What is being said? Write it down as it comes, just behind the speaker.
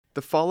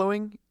The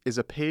following is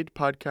a paid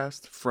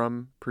podcast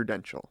from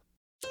Prudential.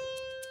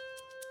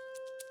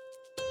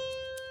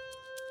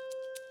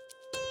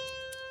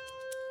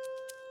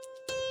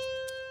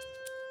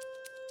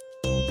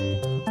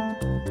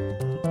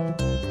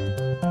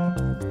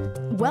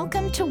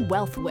 Welcome to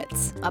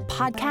Wealthwits, a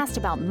podcast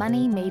about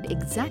money made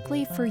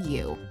exactly for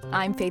you.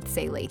 I'm Faith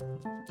Salie.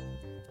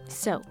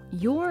 So,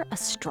 you're a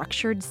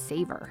structured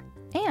saver,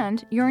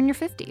 and you're in your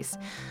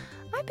 50s.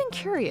 I've been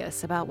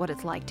curious about what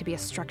it's like to be a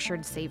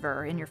structured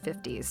saver in your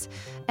 50s,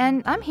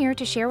 and I'm here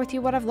to share with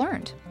you what I've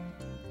learned.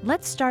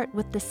 Let's start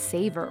with the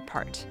saver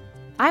part.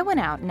 I went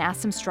out and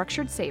asked some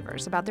structured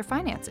savers about their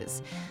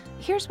finances.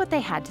 Here's what they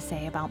had to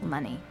say about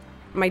money.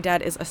 My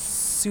dad is a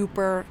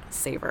super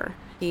saver.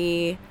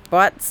 He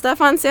bought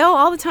stuff on sale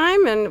all the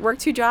time and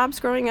worked 2 jobs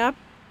growing up.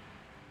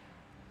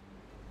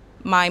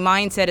 My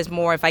mindset is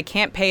more if I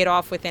can't pay it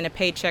off within a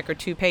paycheck or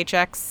 2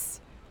 paychecks,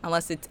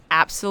 unless it's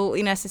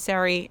absolutely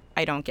necessary,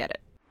 I don't get it.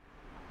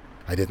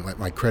 I didn't let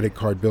my credit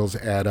card bills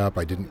add up.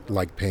 I didn't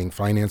like paying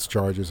finance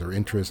charges or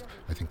interest.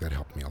 I think that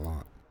helped me a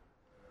lot.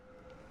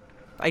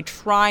 I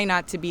try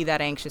not to be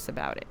that anxious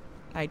about it.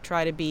 I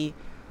try to be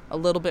a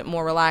little bit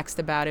more relaxed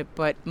about it,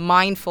 but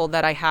mindful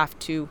that I have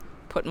to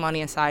put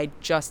money aside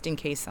just in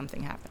case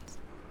something happens.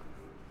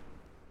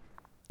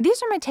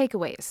 These are my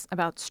takeaways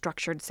about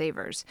structured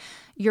savers.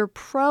 You're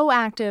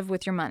proactive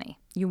with your money.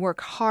 You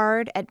work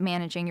hard at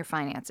managing your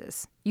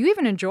finances. You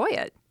even enjoy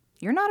it.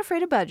 You're not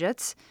afraid of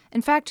budgets.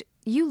 In fact,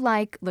 you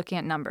like looking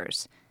at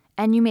numbers.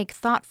 And you make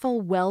thoughtful,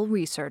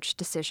 well-researched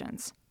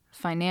decisions.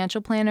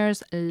 Financial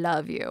planners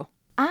love you.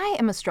 I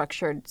am a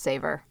structured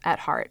saver at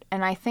heart,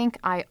 and I think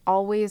I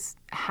always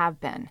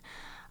have been.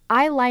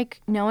 I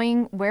like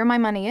knowing where my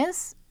money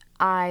is.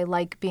 I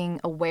like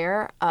being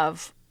aware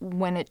of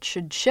when it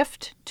should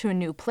shift to a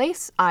new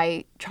place.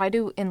 I try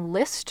to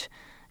enlist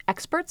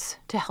experts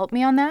to help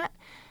me on that.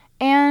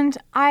 And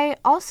I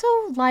also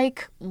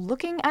like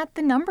looking at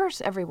the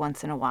numbers every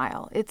once in a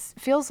while. It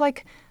feels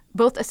like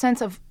both a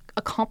sense of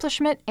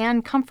accomplishment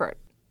and comfort.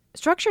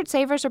 Structured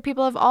savers are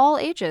people of all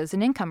ages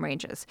and income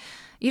ranges.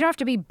 You don't have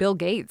to be Bill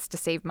Gates to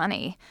save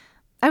money.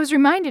 I was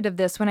reminded of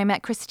this when I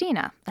met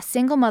Christina, a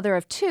single mother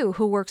of 2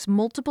 who works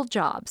multiple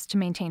jobs to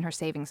maintain her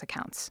savings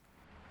accounts.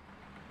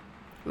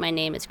 My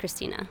name is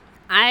Christina.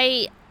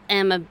 I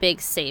am a big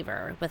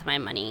saver with my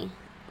money,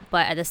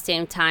 but at the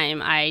same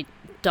time, I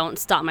don't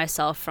stop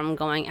myself from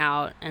going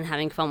out and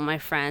having fun with my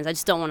friends. I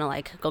just don't want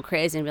to go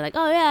crazy and be like,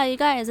 oh yeah, you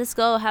guys, let's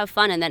go have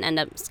fun, and then end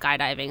up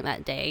skydiving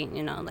that day.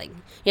 You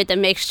have to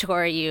make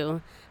sure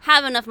you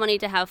have enough money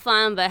to have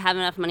fun, but have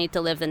enough money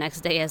to live the next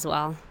day as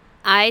well.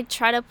 I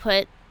try to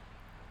put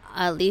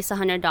at least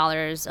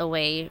 $100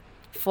 away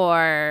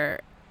for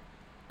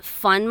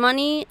fun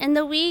money in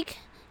the week,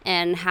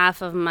 and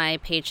half of my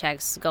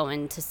paychecks go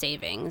into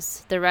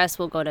savings. The rest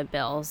will go to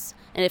bills.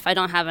 And if I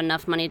don't have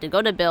enough money to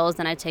go to bills,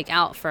 then I take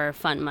out for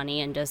fun money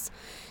and just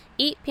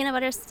eat peanut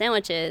butter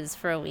sandwiches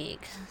for a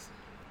week.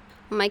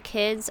 My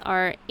kids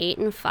are 8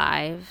 and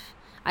 5.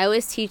 I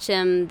always teach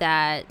them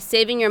that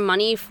saving your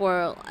money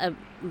for a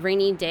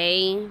rainy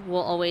day will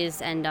always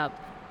end up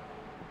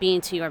being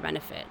to your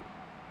benefit.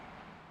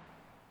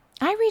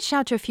 I reached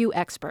out to a few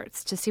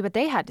experts to see what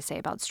they had to say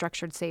about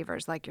structured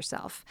savers like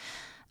yourself.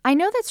 I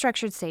know that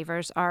structured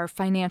savers are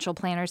financial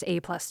planners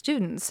A+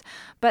 students,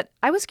 but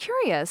I was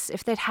curious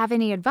if they'd have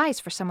any advice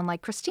for someone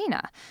like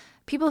Christina,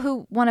 people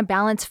who want to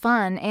balance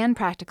fun and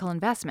practical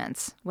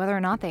investments, whether or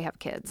not they have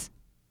kids.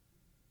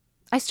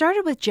 I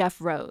started with Jeff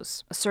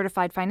Rose, a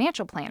certified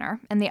financial planner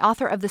and the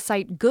author of the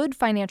site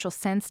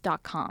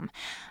goodfinancialsense.com.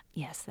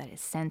 Yes, that is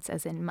sense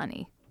as in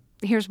money.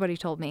 Here's what he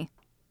told me.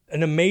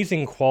 An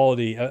amazing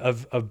quality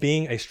of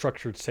being a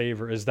structured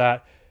saver is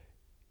that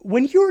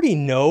when you already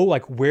know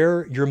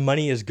where your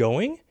money is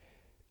going,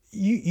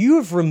 you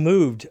have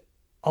removed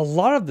a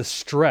lot of the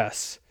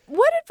stress.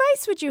 What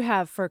advice would you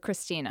have for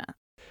Christina?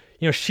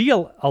 She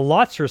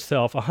allots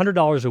herself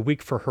 $100 a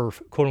week for her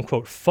quote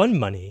unquote fun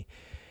money.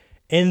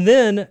 And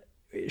then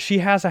she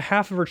has a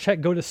half of her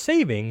check go to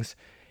savings.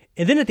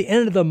 And then at the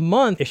end of the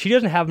month, if she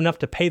doesn't have enough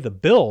to pay the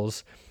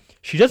bills,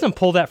 she doesn't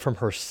pull that from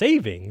her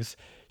savings.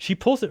 She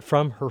pulls it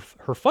from her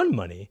fun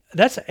money.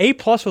 That's A+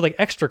 with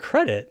extra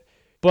credit.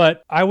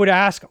 But I would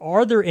ask,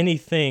 are there any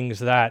things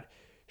that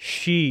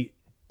she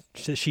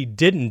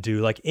didn't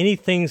do, any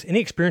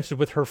experiences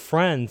with her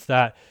friends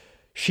that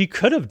she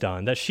could have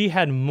done, that she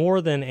had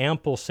more than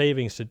ample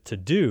savings to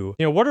do?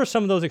 What are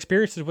some of those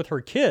experiences with her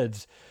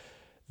kids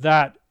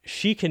that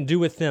she can do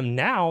with them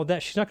now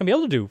that she's not going to be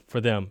able to do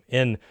for them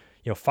in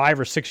 5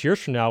 or 6 years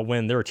from now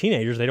when they're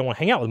teenagers? They don't want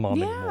to hang out with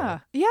mom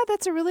anymore. Yeah,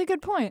 that's a really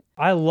good point.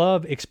 I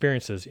love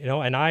experiences,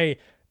 and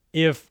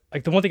if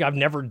the one thing I've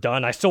never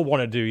done, I still want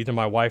to do, either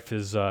my wife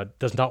does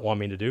not want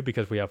me to do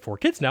because we have 4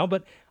 kids now,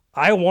 but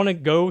I want to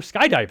go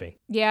skydiving.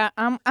 Yeah,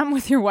 I'm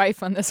with your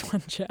wife on this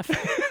one, Jeff.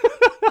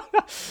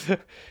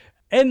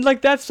 And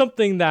that's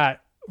something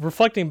that,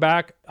 reflecting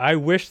back, I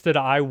wish that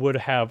I would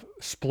have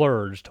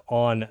splurged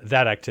on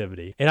that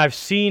activity. And I've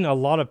seen a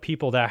lot of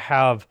people that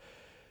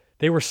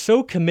they were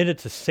so committed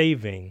to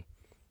saving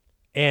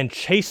and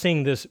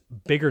chasing this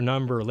bigger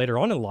number later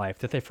on in life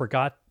that they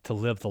forgot to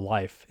live the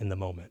life in the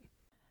moment.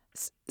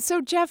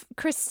 So, Jeff,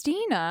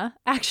 Christina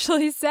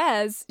actually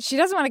says she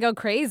doesn't want to go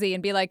crazy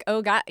and be like,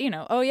 oh, God,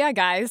 oh, yeah,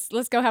 guys,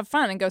 let's go have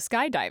fun and go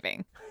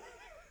skydiving.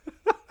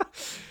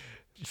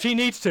 She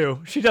needs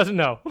to. She doesn't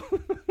know.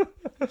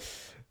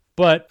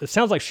 But it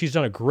sounds like she's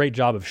done a great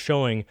job of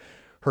showing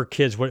her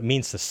kids what it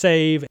means to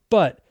save.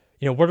 But,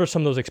 what are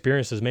some of those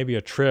experiences, maybe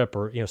a trip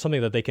or,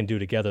 something that they can do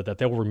together that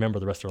they will remember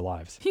the rest of their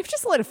lives? You've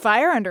just lit a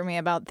fire under me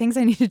about things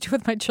I need to do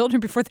with my children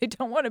before they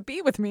don't want to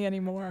be with me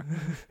anymore.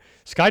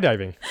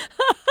 Skydiving.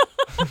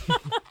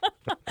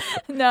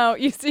 No,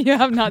 you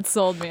have not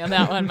sold me on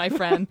that one, my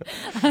friend.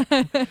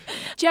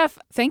 Jeff,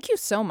 thank you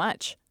so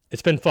much.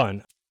 It's been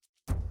fun.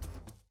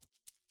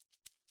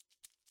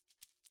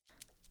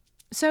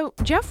 So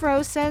Jeff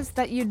Rose says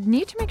that you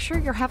need to make sure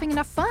you're having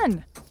enough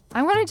fun.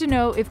 I wanted to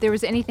know if there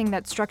was anything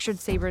that structured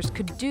savers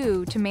could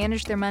do to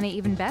manage their money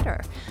even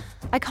better.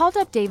 I called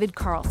up David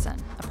Carlson,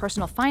 a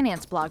personal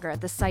finance blogger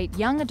at the site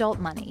Young Adult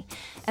Money,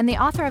 and the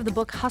author of the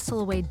book Hustle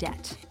Away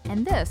Debt.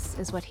 And this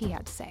is what he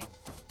had to say.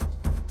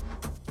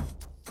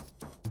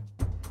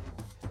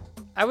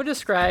 I would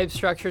describe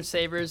structured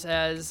savers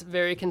as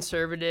very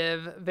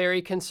conservative,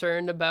 very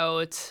concerned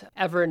about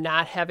ever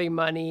not having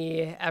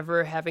money,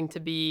 ever having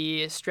to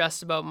be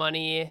stressed about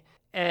money.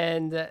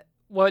 And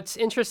what's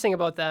interesting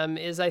about them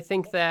is I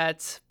think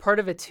that part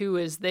of it too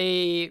is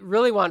they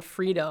really want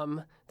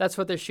freedom. That's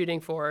what they're shooting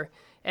for.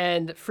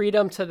 And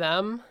freedom to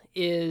them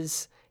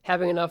is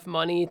having enough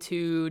money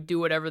to do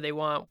whatever they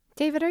want.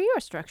 David, are you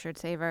a structured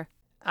saver?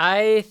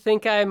 I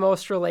think I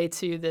most relate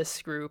to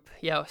this group,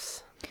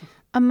 yes.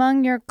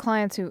 Among your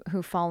clients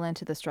who fall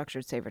into the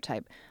structured saver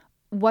type,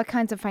 what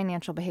kinds of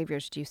financial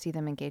behaviors do you see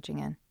them engaging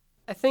in?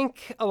 I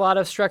think a lot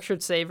of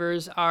structured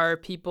savers are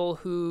people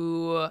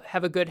who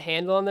have a good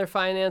handle on their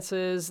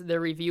finances.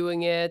 They're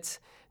reviewing it.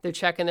 They're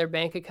checking their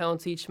bank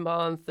accounts each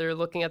month. They're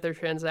looking at their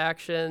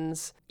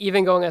transactions,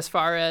 even going as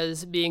far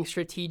as being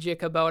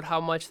strategic about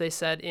how much they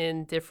set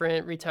in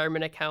different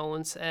retirement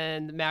accounts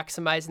and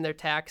maximizing their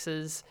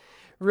taxes.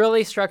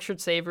 Really,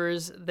 structured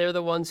savers, they're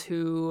the ones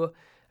who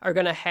are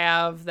going to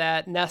have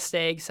that nest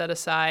egg set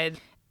aside.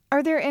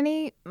 Are there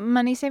any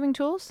money-saving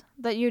tools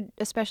that you'd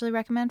especially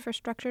recommend for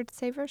structured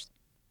savers?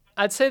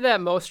 I'd say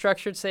that most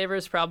structured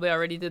savers probably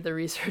already did the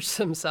research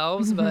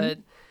themselves, but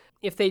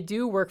if they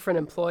do work for an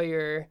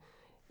employer,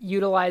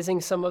 utilizing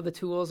some of the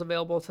tools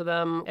available to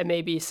them and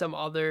maybe some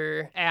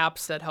other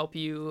apps that help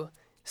you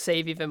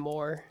save even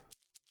more.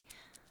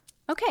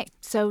 Okay,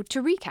 so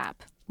to recap,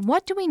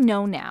 what do we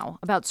know now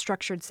about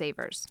structured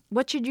savers?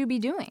 What should you be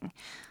doing?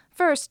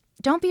 First,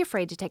 don't be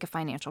afraid to take a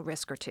financial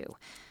risk or two.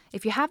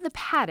 If you have the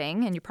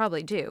padding, and you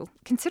probably do,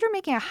 consider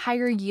making a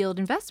higher yield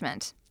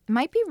investment. It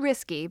might be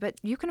risky, but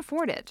you can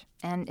afford it,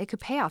 and it could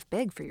pay off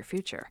big for your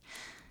future.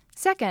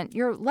 Second,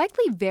 you're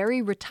likely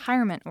very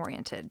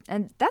retirement-oriented,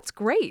 and that's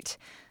great.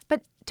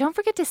 But don't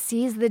forget to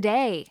seize the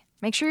day.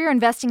 Make sure you're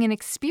investing in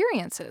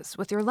experiences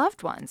with your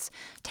loved ones.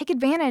 Take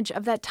advantage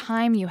of that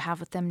time you have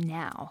with them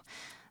now.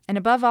 And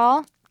above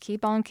all,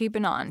 keep on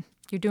keeping on.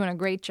 You're doing a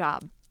great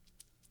job.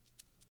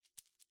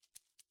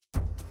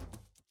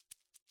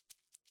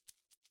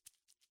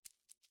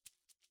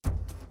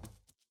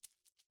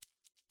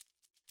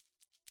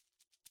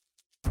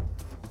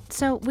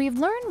 So we've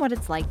learned what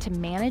it's like to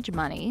manage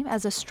money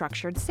as a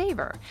structured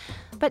saver.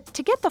 But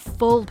to get the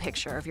full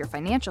picture of your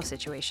financial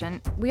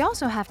situation, we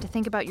also have to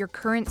think about your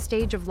current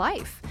stage of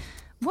life.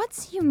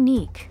 What's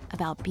unique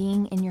about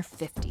being in your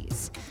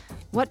 50s?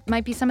 What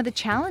might be some of the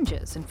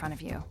challenges in front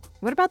of you?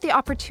 What about the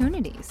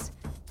opportunities?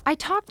 I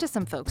talked to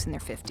some folks in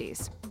their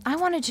 50s. I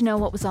wanted to know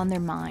what was on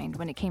their mind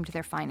when it came to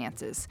their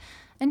finances.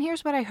 And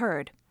here's what I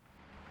heard.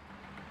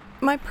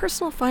 My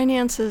personal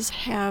finances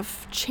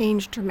have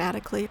changed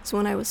dramatically. So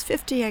when I was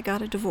 50, I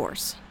got a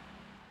divorce.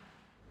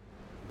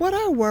 What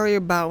I worry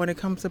about when it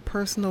comes to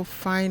personal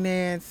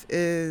finance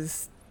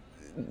is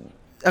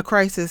a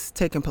crisis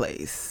taking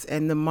place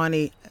and the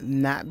money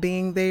not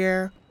being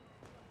there.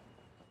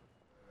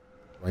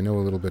 I know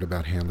a little bit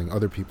about handling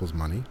other people's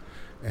money,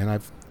 and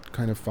I've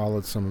kind of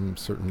followed some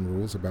certain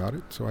rules about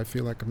it, so I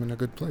feel like I'm in a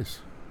good place.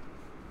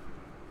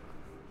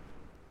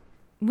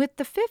 With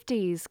the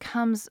 50s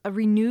comes a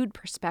renewed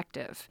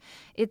perspective.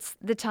 It's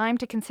the time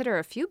to consider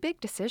a few big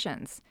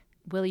decisions.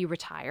 Will you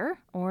retire,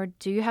 or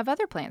do you have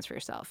other plans for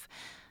yourself?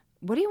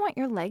 What do you want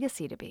your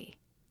legacy to be?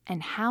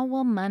 And how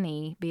will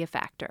money be a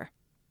factor?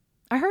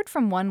 I heard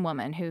from one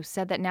woman who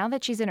said that now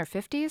that she's in her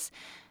 50s,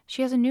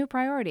 she has a new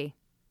priority,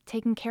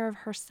 taking care of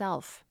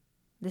herself.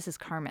 This is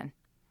Carmen.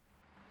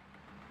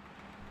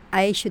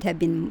 I should have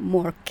been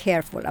more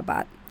careful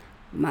about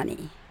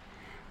money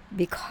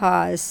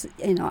because,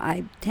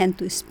 I tend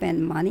to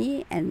spend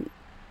money, and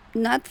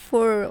not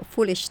for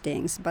foolish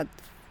things, but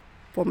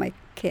for my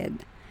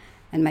kid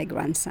and my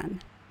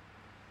grandson.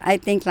 I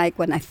think like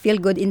when I feel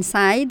good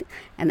inside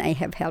and I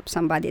have helped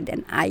somebody,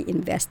 then I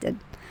invested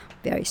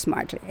very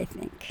smartly, I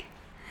think.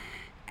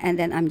 And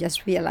then I'm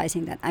just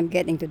realizing that I'm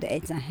getting to the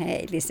age that,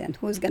 hey, listen,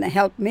 who's going to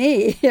help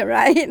me,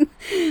 right?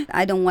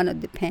 I don't want to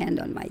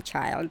depend on my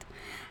child.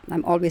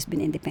 I've always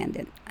been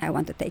independent. I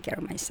want to take care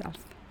of myself.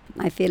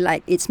 I feel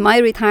like it's my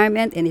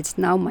retirement and it's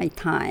now my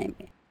time.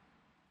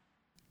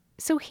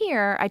 So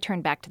here I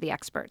turn back to the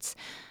experts.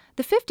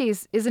 The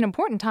 50s is an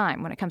important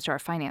time when it comes to our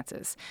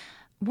finances.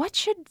 What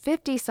should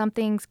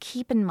 50-somethings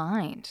keep in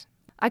mind?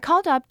 I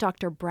called up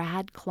Dr.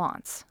 Brad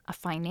Klontz, a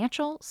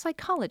financial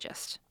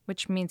psychologist,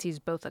 which means he's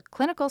both a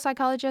clinical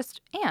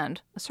psychologist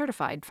and a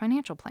certified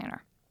financial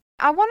planner.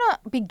 I want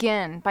to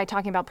begin by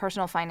talking about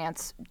personal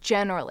finance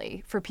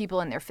generally for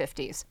people in their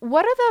 50s.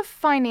 What are the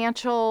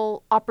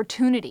financial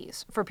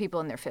opportunities for people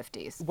in their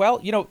 50s? Well,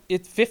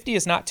 50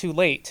 is not too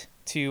late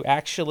to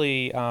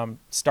actually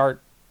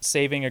start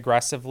saving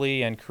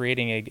aggressively and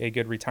creating a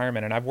good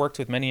retirement. And I've worked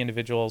with many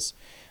individuals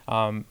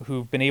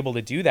who've been able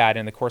to do that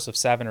in the course of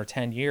 7 or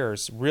 10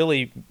 years,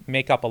 really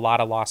make up a lot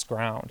of lost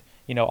ground.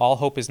 All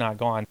hope is not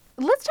gone.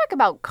 Let's talk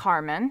about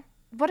Carmen.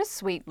 What a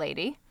sweet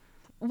lady.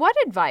 What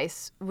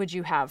advice would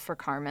you have for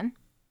Carmen?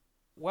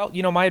 Well,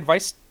 my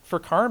advice for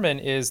Carmen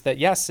is that,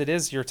 yes, it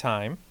is your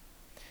time,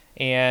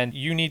 and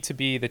you need to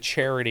be the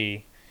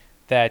charity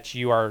that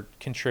you are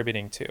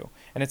contributing to.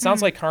 And it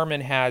sounds like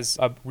Carmen has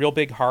a real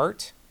big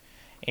heart,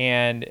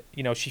 and,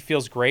 she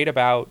feels great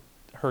about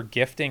her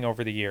gifting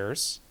over the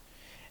years.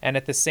 And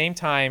at the same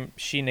time,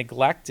 she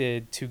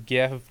neglected to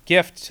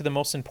gift to the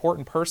most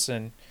important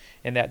person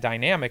in that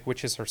dynamic,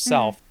 which is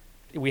herself.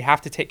 We have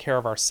to take care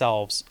of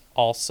ourselves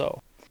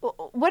also.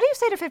 What do you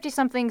say to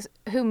 50-somethings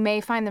who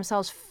may find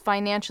themselves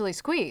financially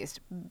squeezed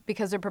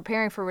because they're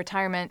preparing for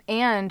retirement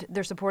and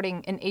they're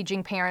supporting an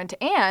aging parent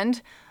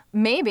and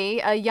maybe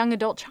a young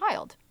adult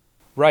child?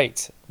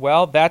 Right.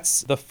 Well,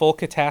 that's the full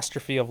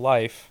catastrophe of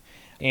life,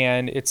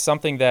 and it's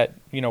something that,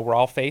 we're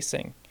all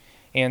facing.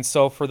 And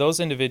so for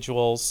those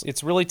individuals,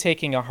 it's really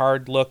taking a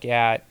hard look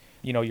at,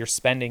 your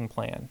spending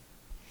plan.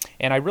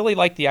 And I really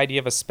like the idea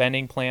of a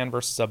spending plan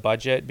versus a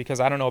budget,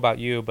 because I don't know about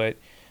you, but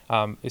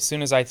as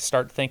soon as I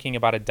start thinking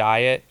about a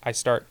diet, I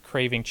start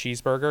craving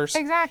cheeseburgers.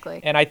 Exactly.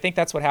 And I think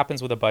that's what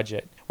happens with a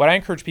budget. What I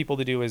encourage people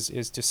to do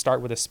is to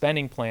start with a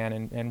spending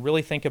plan and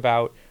really think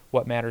about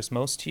what matters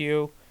most to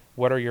you,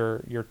 what are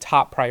your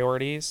top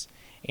priorities,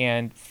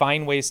 and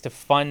find ways to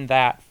fund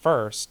that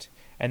first.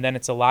 And then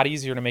it's a lot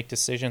easier to make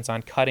decisions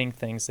on cutting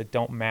things that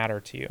don't matter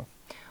to you.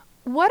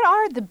 What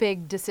are the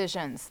big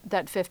decisions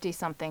that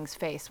 50-somethings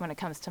face when it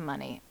comes to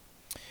money?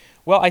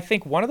 Well, I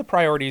think one of the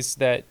priorities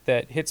that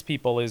hits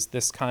people is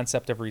this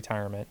concept of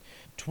retirement.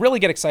 To really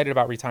get excited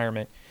about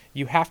retirement,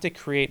 you have to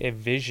create a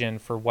vision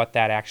for what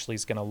that actually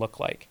is going to look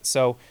like.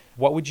 So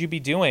what would you be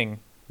doing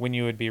when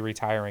you would be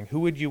retiring? Who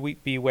would you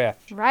be with?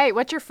 Right.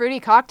 What's your fruity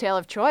cocktail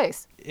of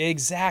choice?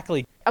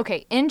 Exactly.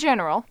 Okay. In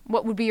general,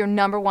 what would be your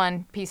number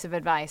one piece of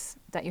advice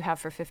that you have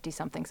for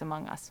 50-somethings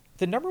among us?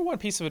 The number one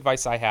piece of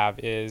advice I have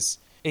is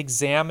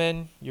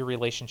examine your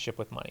relationship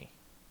with money.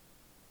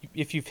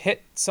 If you've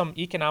hit some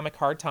economic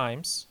hard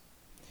times,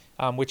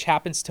 which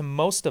happens to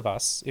most of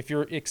us, if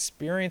you're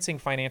experiencing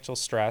financial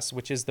stress,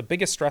 which is the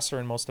biggest stressor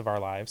in most of our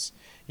lives,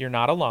 you're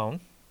not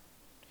alone.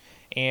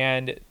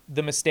 And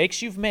the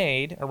mistakes you've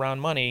made around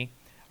money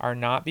are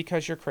not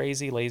because you're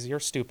crazy, lazy, or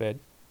stupid.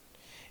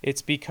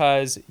 It's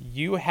because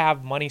you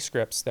have money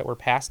scripts that were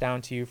passed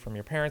down to you from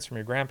your parents, from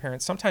your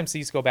grandparents. Sometimes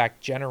these go back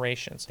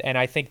generations. And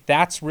I think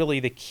that's really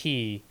the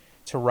key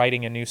to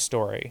writing a new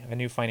story, a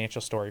new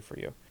financial story for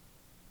you.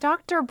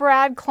 Dr.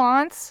 Brad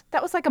Klontz,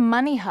 that was like a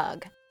money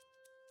hug.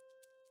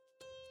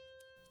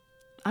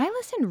 I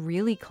listened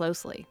really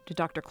closely to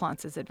Dr.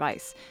 Klontz's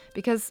advice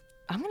because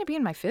I'm going to be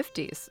in my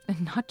 50s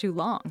in not too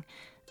long.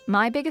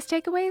 My biggest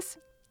takeaways?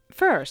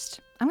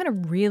 First, I'm going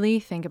to really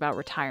think about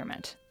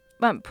retirement.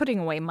 I'm putting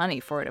away money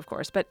for it, of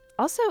course, but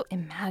also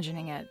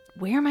imagining it.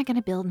 Where am I going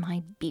to build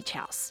my beach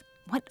house?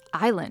 What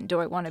island do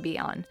I want to be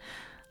on?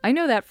 I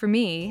know that for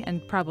me,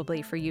 and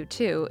probably for you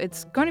too,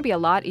 it's going to be a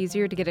lot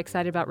easier to get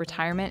excited about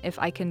retirement if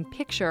I can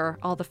picture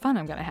all the fun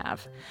I'm going to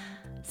have.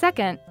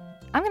 Second,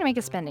 I'm going to make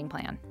a spending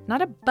plan.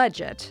 Not a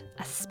budget,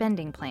 a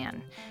spending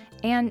plan.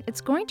 And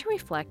it's going to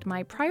reflect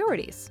my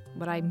priorities,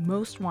 what I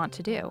most want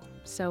to do,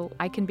 so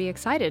I can be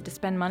excited to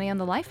spend money on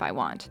the life I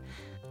want.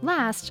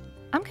 Last,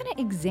 I'm going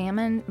to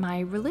examine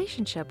my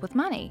relationship with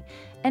money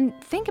and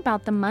think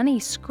about the money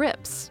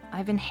scripts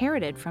I've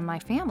inherited from my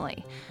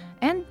family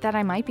and that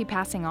I might be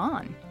passing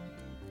on.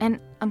 And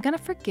I'm going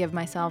to forgive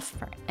myself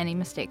for any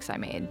mistakes I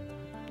made.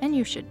 And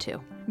you should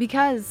too.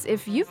 Because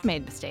if you've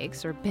made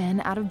mistakes or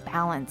been out of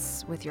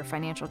balance with your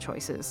financial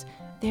choices,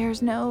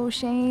 there's no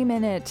shame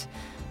in it.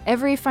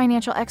 Every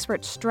financial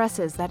expert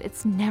stresses that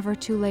it's never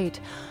too late.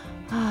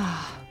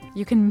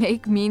 You can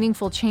make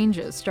meaningful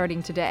changes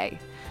starting today.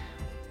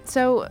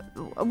 So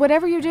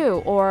whatever you do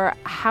or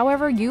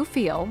however you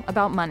feel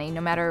about money, no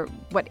matter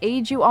what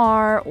age you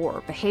are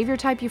or behavior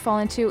type you fall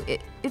into,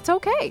 it's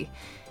okay.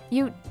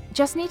 You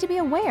just need to be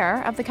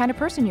aware of the kind of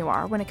person you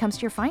are when it comes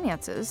to your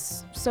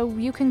finances so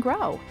you can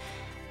grow.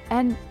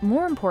 And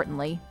more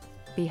importantly,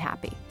 be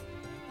happy.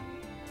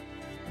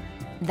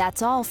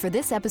 That's all for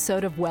this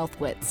episode of Wealth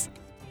Wits.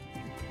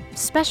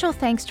 Special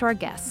thanks to our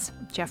guests,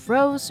 Jeff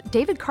Rose,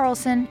 David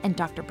Carlson, and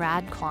Dr.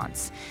 Brad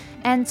Klontz.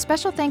 And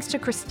special thanks to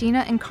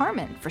Christina and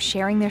Carmen for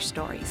sharing their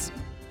stories.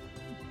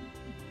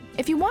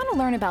 If you want to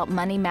learn about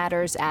money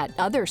matters at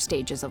other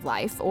stages of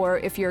life, or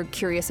if you're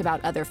curious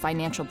about other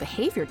financial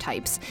behavior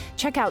types,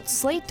 check out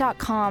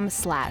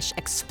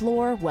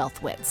slate.com/explore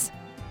wealthwits.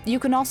 You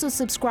can also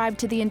subscribe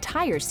to the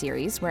entire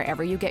series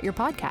wherever you get your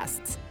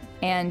podcasts.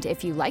 And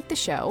if you like the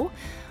show,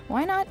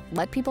 why not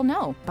let people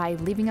know by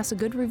leaving us a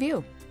good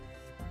review?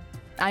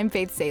 I'm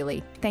Faith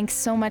Salie. Thanks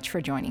so much for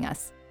joining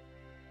us.